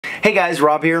Hey guys,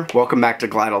 Rob here. Welcome back to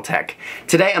Glydal Tech.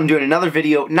 Today I'm doing another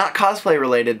video, not cosplay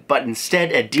related, but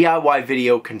instead a DIY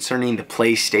video concerning the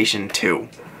PlayStation 2.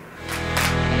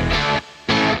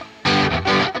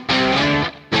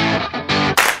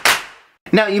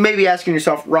 Now, you may be asking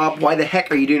yourself, Rob, why the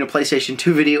heck are you doing a PlayStation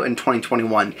 2 video in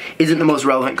 2021? Isn't the most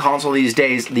relevant console these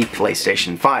days the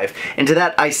PlayStation 5? And to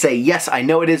that I say, yes, I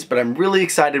know it is, but I'm really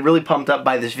excited, really pumped up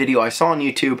by this video I saw on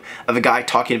YouTube of a guy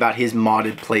talking about his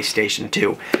modded PlayStation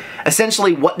 2.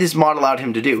 Essentially, what this mod allowed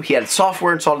him to do, he had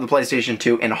software installed on the PlayStation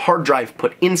 2 and a hard drive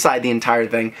put inside the entire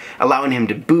thing, allowing him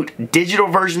to boot digital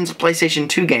versions of PlayStation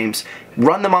 2 games,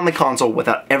 run them on the console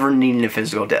without ever needing a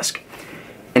physical disc.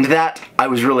 And to that, I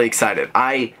was really excited.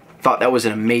 I thought that was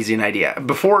an amazing idea.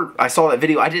 Before I saw that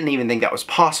video, I didn't even think that was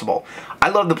possible. I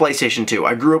love the PlayStation 2.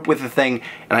 I grew up with the thing,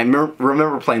 and I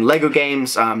remember playing Lego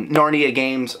games, Narnia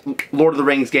games, Lord of the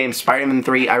Rings games, Spider-Man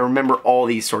 3. I remember all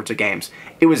these sorts of games.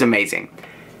 It was amazing.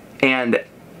 And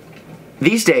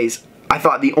these days, I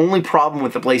thought the only problem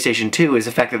with the PlayStation 2 is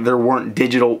the fact that there weren't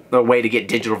a way to get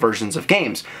digital versions of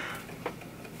games.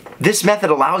 This method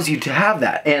allows you to have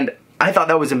that, and I thought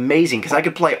that was amazing because I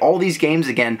could play all these games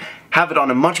again, have it on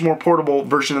a much more portable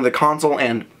version of the console,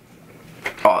 and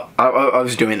I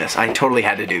was doing this. I totally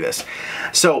had to do this.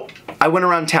 So I went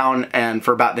around town and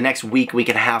for about the next week and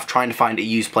a half trying to find a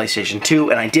used PlayStation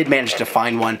 2, and I did manage to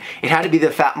find one. It had to be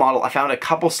the fat model. I found a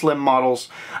couple slim models,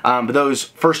 but those,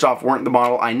 first off, weren't the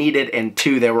model I needed, and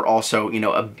two, they were also, you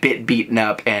know, a bit beaten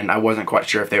up, and I wasn't quite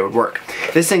sure if they would work.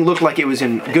 This thing looked like it was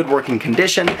in good working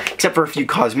condition, except for a few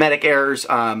cosmetic errors.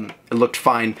 It looked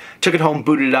fine. Took it home,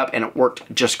 booted it up, and it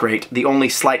worked just great. The only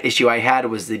slight issue I had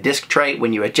was the disc tray.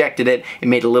 When you ejected it, it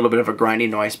made a little bit of a grinding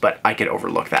noise, but I could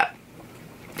overlook that.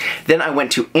 Then I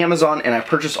went to Amazon and I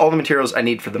purchased all the materials I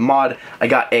need for the mod. I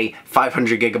got a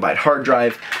 500 gigabyte hard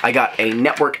drive, I got a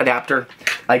network adapter,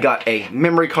 I got a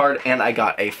memory card, and I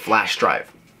got a flash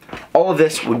drive. All of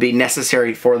this would be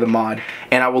necessary for the mod,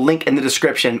 and I will link in the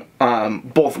description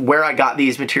both where I got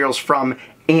these materials from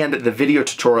and the video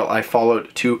tutorial I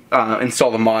followed to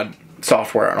install the mod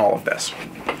software and all of this.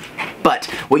 But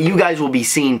what you guys will be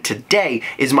seeing today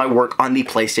is my work on the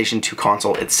PlayStation 2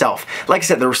 console itself. Like I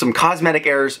said, there were some cosmetic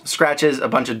errors, scratches, a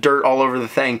bunch of dirt all over the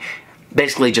thing,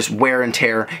 basically just wear and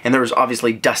tear, and there was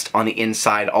obviously dust on the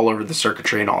inside all over the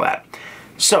circuitry and all that.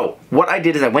 So what I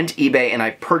did is I went to eBay and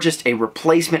I purchased a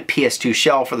replacement PS2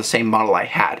 shell for the same model I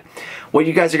had. What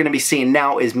you guys are going to be seeing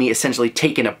now is me essentially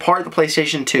taking apart the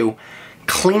PlayStation 2,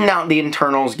 cleaning out the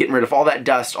internals, getting rid of all that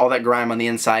dust, all that grime on the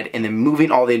inside, and then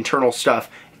moving all the internal stuff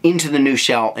into the new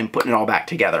shell and putting it all back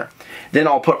together. Then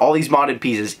I'll put all these modded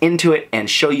pieces into it and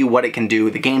show you what it can do,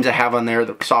 the games I have on there,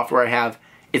 the software I have.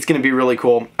 It's going to be really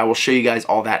cool. I will show you guys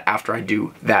all that after I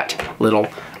do that little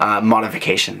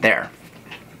modification there.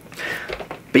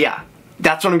 But yeah,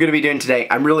 that's what I'm going to be doing today.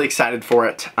 I'm really excited for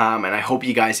it, and I hope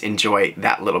you guys enjoy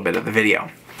that little bit of the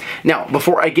video. Now,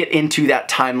 before I get into that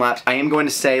time lapse, I am going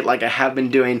to say, like I have been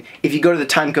doing, if you go to the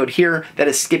time code here, that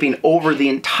is skipping over the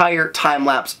entire time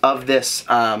lapse of this,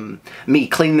 me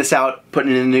cleaning this out,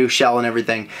 putting it in a new shell and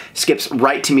everything, skips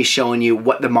right to me showing you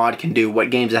what the mod can do, what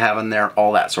games I have in there,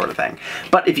 all that sort of thing.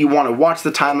 But if you want to watch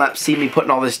the time lapse, see me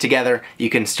putting all this together, you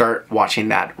can start watching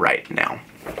that right now.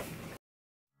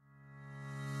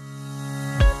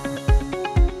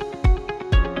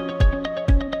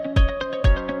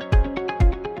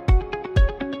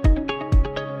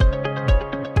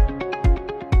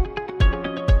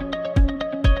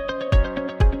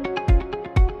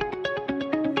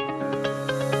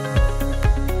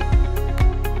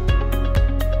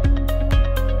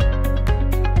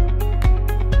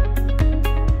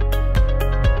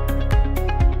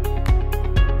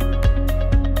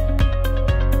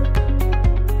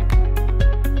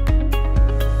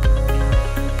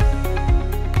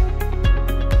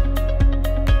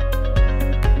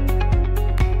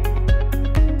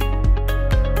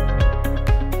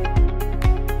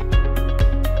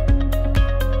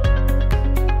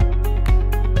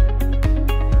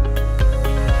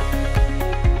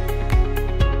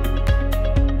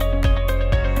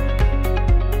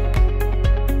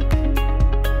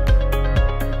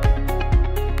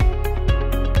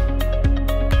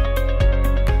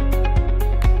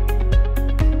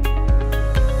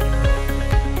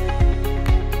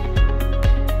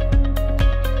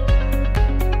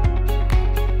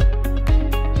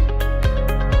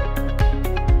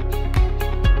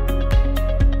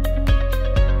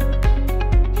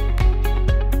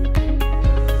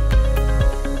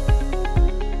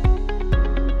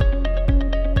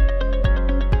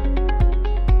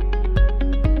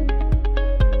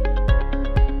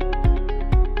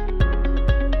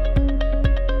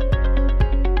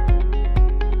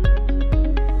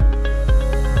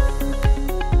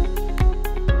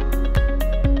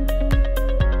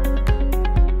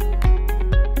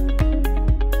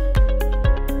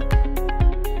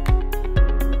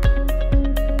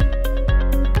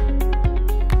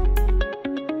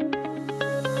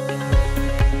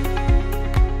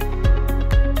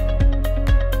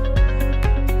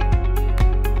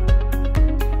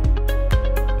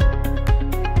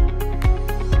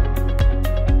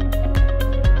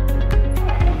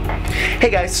 Hey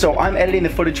guys, so I'm editing the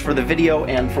footage for the video,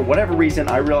 and for whatever reason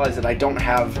I realized that I don't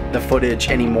have the footage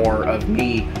anymore of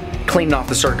me cleaning off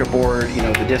the circuit board, you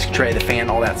know, the disc tray, the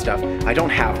fan, all that stuff. I don't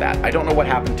have that. I don't know what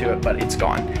happened to it, but it's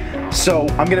gone. So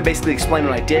I'm gonna basically explain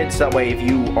what I did, so that way if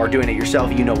you are doing it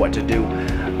yourself, you know what to do.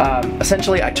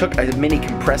 Essentially, I took a mini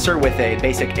compressor with a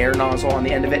basic air nozzle on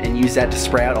the end of it and used that to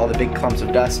spray out all the big clumps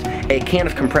of dust. A can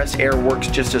of compressed air works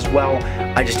just as well.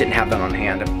 I just didn't have that on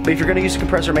hand. But if you're gonna use a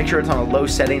compressor, make sure it's on a low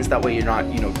settings, that way you're not,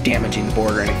 you know, damaging the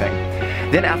board or anything.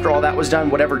 Then after all that was done,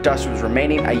 whatever dust was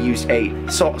remaining, I used a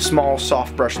small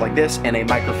soft brush like this and a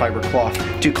microfiber cloth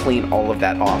to clean all of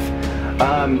that off.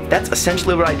 That's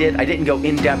essentially what I did. I didn't go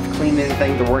in depth cleaning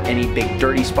anything. There weren't any big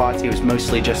dirty spots. It was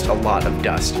mostly just a lot of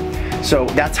dust. So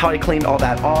that's how I cleaned all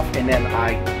that off, and then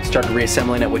I started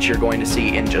reassembling it, which you're going to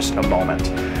see in just a moment.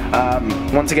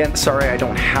 Once again, sorry I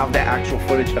don't have the actual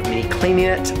footage of me cleaning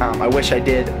it. I wish I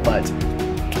did, but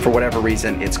for whatever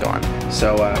reason, it's gone.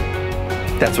 So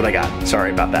that's what I got.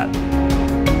 Sorry about that.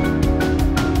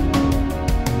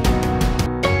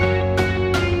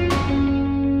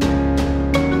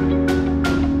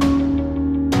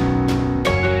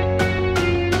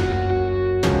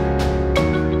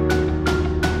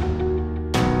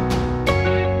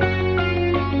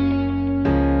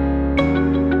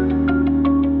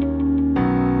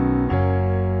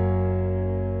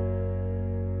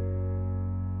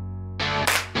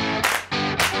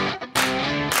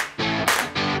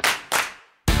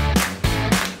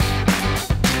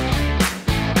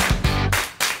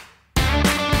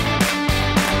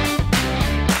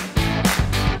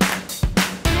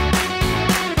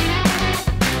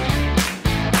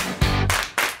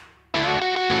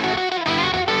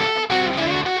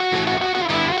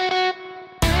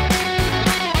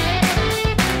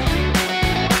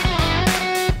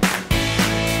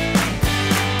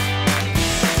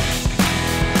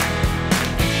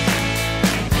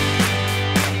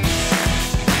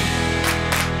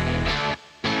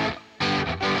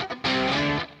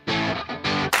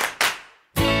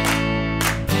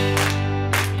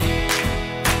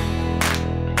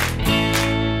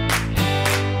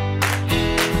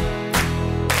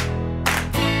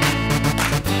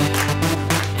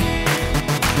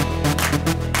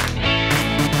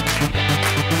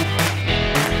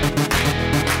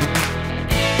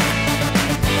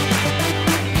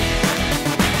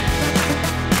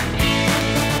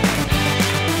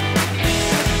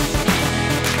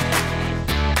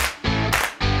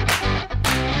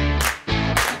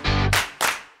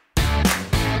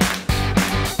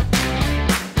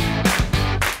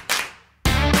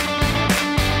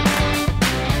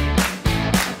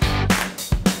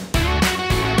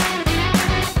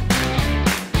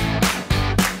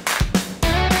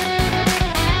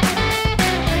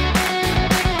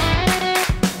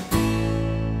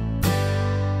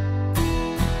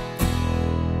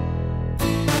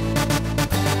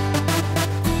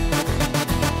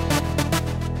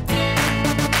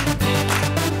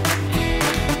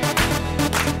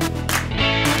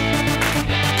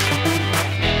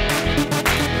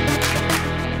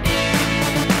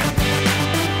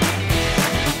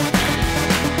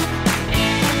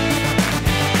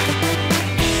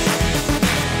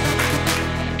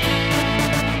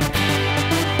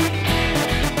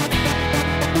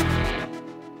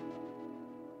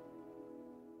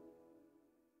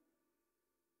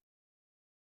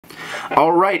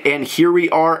 Alright, and here we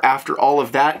are after all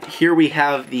of that. Here we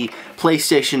have the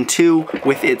PlayStation 2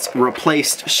 with its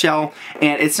replaced shell,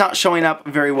 and it's not showing up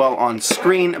very well on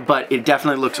screen, but it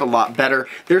definitely looks a lot better.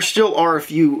 There still are a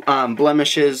few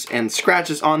blemishes and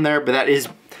scratches on there, but that is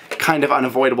kind of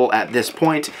unavoidable at this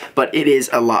point, but it is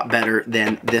a lot better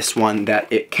than this one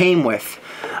that it came with.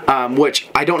 Which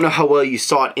I don't know how well you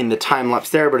saw it in the time lapse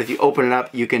there, but if you open it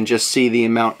up, you can just see the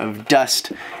amount of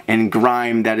dust and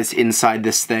grime that is inside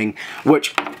this thing,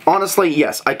 which honestly,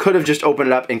 yes, I could have just opened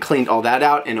it up and cleaned all that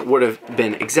out and it would have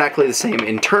been exactly the same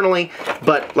internally,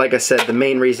 but like I said, the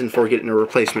main reason for getting a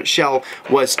replacement shell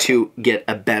was to get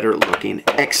a better looking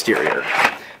exterior.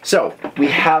 So we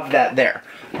have that there.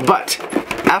 But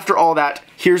after all that,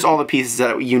 here's all the pieces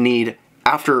that you need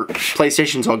after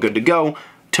PlayStation's all good to go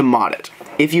to mod it.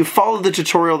 If you follow the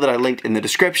tutorial that I linked in the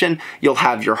description, you'll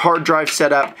have your hard drive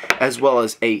set up, as well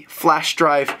as a flash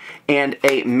drive and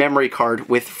a memory card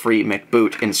with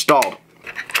FreeMcBoot installed.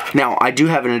 Now, I do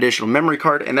have an additional memory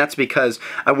card, and that's because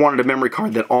I wanted a memory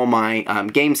card that all my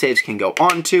game saves can go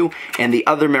onto, and the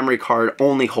other memory card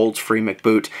only holds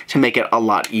FreeMcBoot to make it a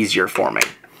lot easier for me.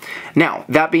 Now,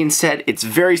 that being said, it's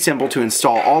very simple to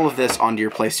install all of this onto your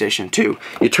PlayStation 2.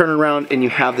 You turn around and you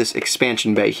have this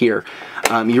expansion bay here.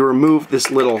 You remove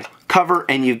this little cover,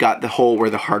 and you've got the hole where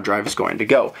the hard drive is going to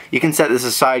go. You can set this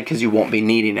aside because you won't be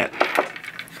needing it.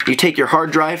 You take your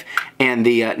hard drive and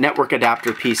the network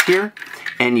adapter piece here,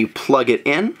 and you plug it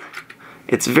in.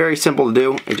 It's very simple to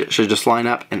do. It should just line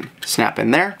up and snap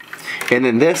in there. And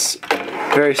then this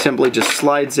very simply just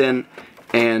slides in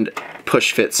and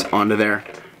push fits onto there.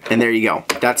 And there you go.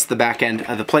 That's the back end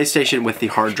of the PlayStation with the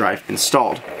hard drive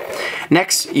installed.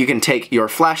 Next, you can take your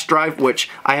flash drive, which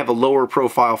I have a lower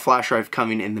profile flash drive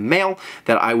coming in the mail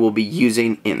that I will be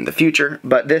using in the future.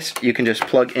 But this, you can just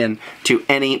plug in to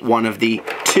any one of the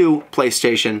 2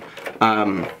 PlayStation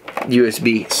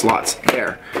USB slots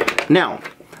there. Now,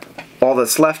 all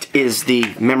that's left is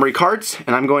the memory cards,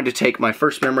 and I'm going to take my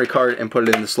first memory card and put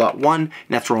it in the slot 1, and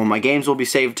that's where all my games will be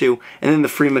saved to, and then the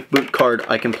FreeMcBoot card,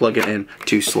 I can plug it in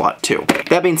to slot 2.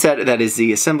 That being said, that is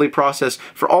the assembly process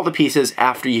for all the pieces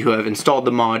after you have installed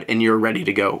the mod and you're ready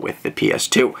to go with the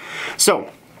PS2. So,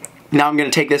 now I'm going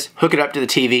to take this, hook it up to the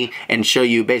TV, and show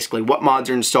you basically what mods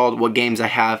are installed, what games I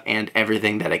have, and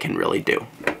everything that I can really do.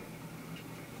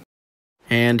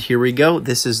 And here we go.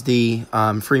 This is the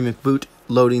FreeMcBoot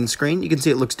loading screen. You can see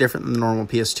it looks different than the normal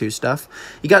PS2 stuff.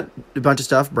 You got a bunch of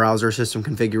stuff: browser, system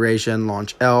configuration,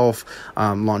 launch ELF,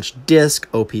 launch disk,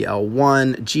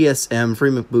 OPL1, GSM,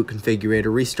 FreeMcBoot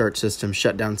configurator, restart system,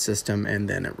 shutdown system, and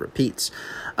then it repeats.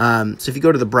 So if you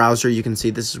go to the browser, you can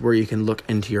see this is where you can look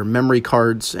into your memory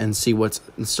cards and see what's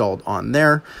installed on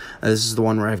there. This is the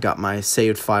one where I've got my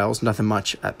saved files, nothing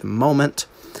much at the moment.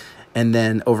 And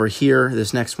then over here,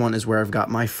 this next one is where I've got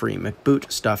my FreeMcBoot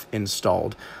stuff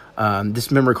installed. This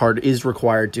memory card is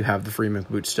required to have the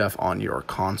FreeMcBoot stuff on your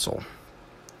console.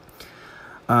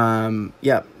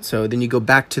 Yeah, so then you go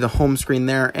back to the home screen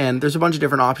there, and there's a bunch of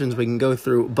different options we can go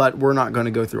through, but we're not going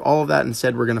to go through all of that.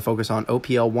 Instead, we're going to focus on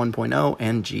OPL 1.0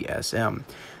 and GSM.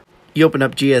 You open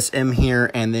up GSM here,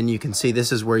 and then you can see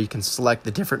this is where you can select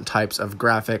the different types of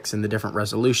graphics and the different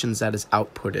resolutions that is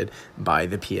outputted by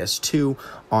the PS2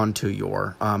 onto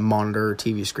your monitor,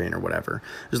 TV screen, or whatever.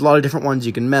 There's a lot of different ones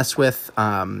you can mess with.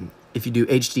 If you do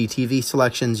HD TV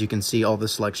selections, you can see all the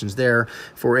selections there: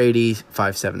 480,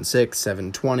 576,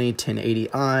 720,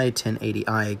 1080i,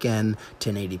 1080i again,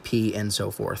 1080p, and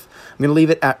so forth. I'm going to leave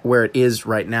it at where it is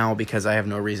right now because I have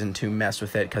no reason to mess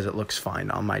with it because it looks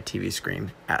fine on my TV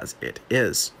screen as it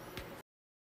is.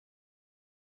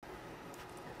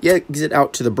 Yeah, exit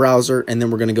out to the browser, and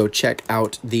then we're going to go check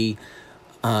out the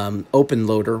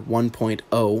OpenLoader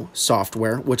 1.0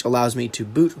 software, which allows me to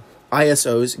boot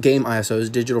ISOs, game ISOs,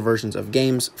 digital versions of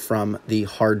games from the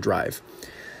hard drive.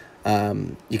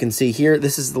 You can see here,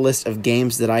 this is the list of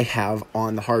games that I have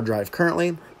on the hard drive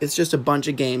currently. It's just a bunch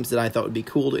of games that I thought would be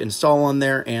cool to install on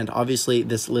there, and obviously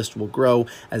this list will grow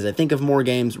as I think of more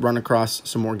games, run across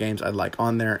some more games I'd like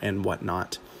on there, and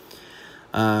whatnot.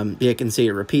 Yeah, you can see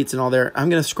it repeats and all there. I'm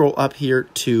going to scroll up here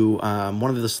to one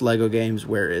of the Lego games.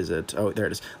 Where is it? Oh, there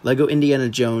it is. Lego Indiana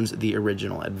Jones, The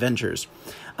Original Adventures.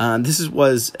 This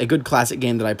was a good classic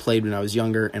game that I played when I was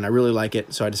younger, and I really like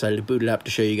it, so I decided to boot it up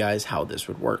to show you guys how this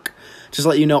would work. Just to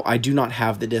let you know, I do not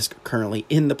have the disc currently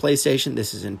in the PlayStation.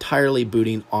 This is entirely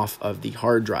booting off of the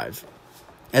hard drive.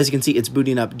 As you can see, it's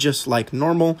booting up just like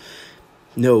normal.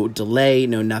 No delay,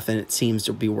 no nothing. It seems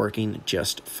to be working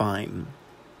just fine.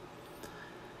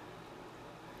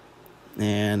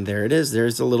 And there it is.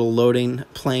 There's a little loading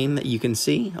plane that you can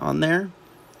see on there.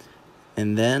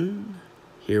 And then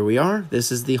here we are.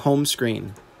 This is the home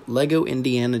screen. Lego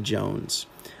Indiana Jones.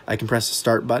 I can press the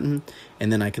start button,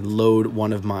 and then I can load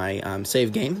one of my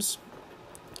save games.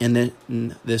 And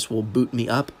then this will boot me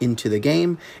up into the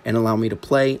game and allow me to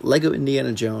play Lego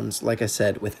Indiana Jones, like I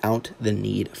said, without the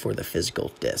need for the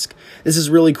physical disc. This is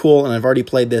really cool, and I've already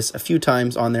played this a few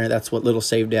times on there. That's what little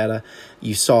save data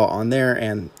you saw on there,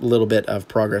 and a little bit of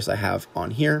progress I have on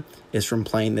here is from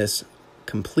playing this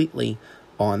completely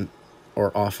on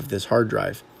or off of this hard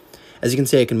drive. As you can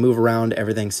see, I can move around.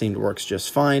 Everything seemed to work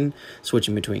just fine.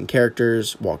 Switching between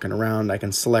characters, walking around. I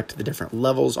can select the different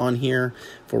levels on here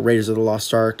for Raiders of the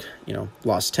Lost Ark,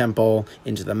 Lost Temple,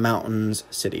 Into the Mountains,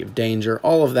 City of Danger,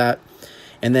 all of that.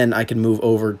 And then I can move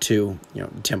over to,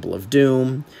 Temple of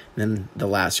Doom, and then The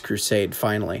Last Crusade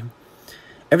finally.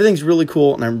 Everything's really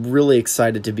cool, and I'm really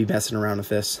excited to be messing around with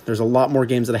this. There's a lot more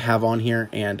games that I have on here,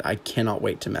 and I cannot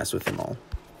wait to mess with them all.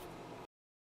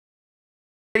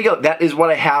 There you go. That is what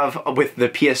I have with the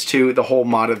PS2, the whole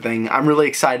modded thing. I'm really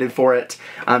excited for it,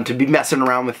 to be messing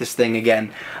around with this thing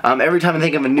again. Every time I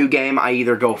think of a new game, I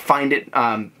either go find it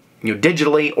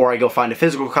digitally, or I go find a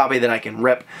physical copy that I can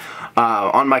rip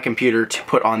on my computer to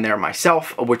put on there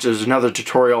myself, which is another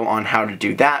tutorial on how to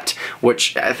do that,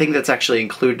 which I think that's actually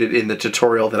included in the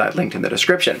tutorial that I linked in the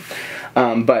description.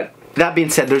 But that being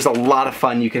said, there's a lot of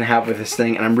fun you can have with this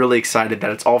thing, and I'm really excited that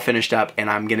it's all finished up and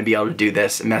I'm going to be able to do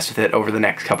this and mess with it over the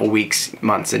next couple weeks,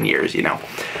 months, and years, you know.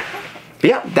 But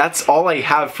yeah, that's all I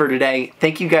have for today.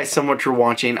 Thank you guys so much for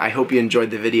watching. I hope you enjoyed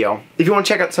the video. If you want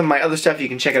to check out some of my other stuff, you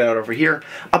can check it out over here.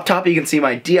 Up top, you can see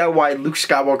my DIY Luke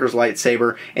Skywalker's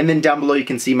lightsaber, and then down below, you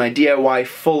can see my DIY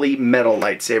fully metal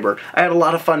lightsaber. I had a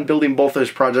lot of fun building both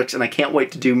those projects, and I can't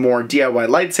wait to do more DIY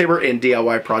lightsaber and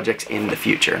DIY projects in the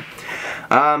future.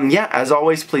 Yeah, as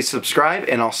always, please subscribe,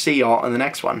 and I'll see y'all in the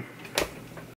next one.